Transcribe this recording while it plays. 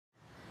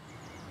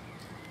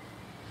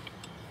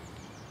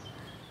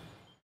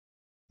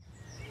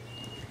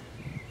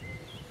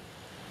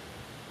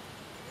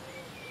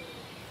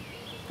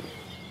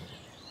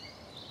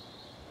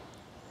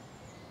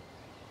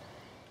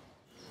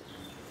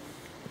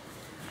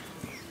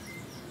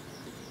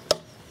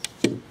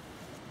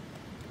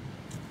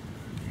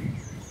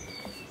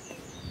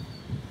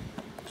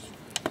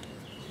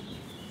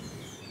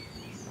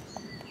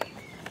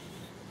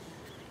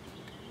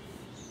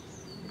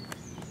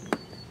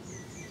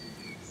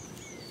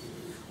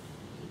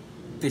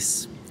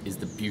This is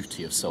the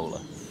beauty of solar.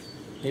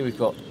 Here we've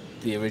got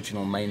the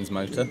original mains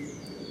motor.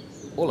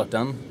 All I've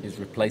done is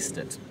replaced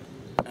it.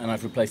 And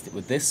I've replaced it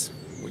with this,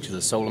 which is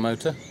a solar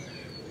motor.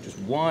 Just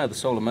wire the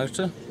solar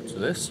motor to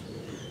this,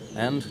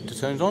 and to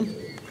turn it on,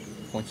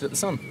 point it at the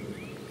sun.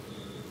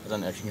 I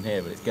don't know if you can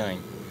hear, but it's going.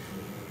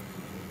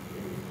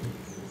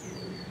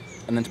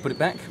 And then to put it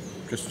back,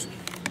 just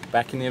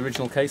back in the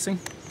original casing.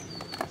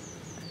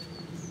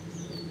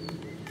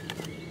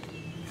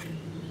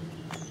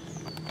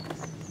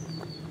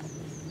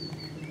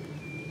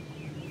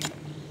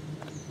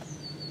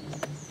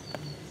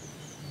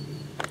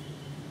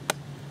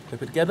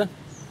 Clip it together,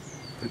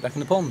 put it back in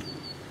the pond.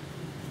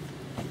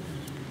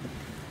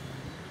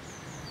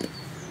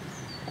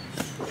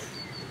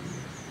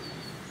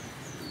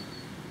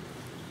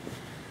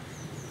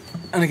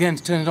 And again,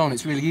 to turn it on,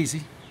 it's really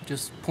easy.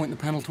 Just point the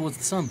panel towards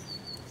the sun.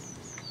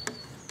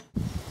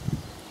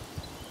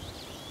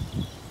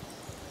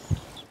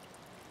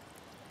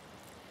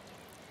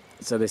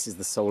 So this is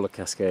the solar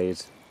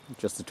Cascade,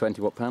 just a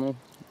 20-watt panel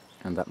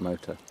and that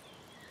motor.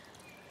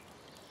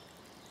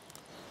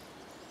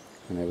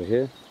 And over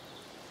here,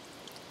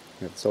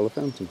 we have the solar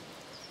fountain.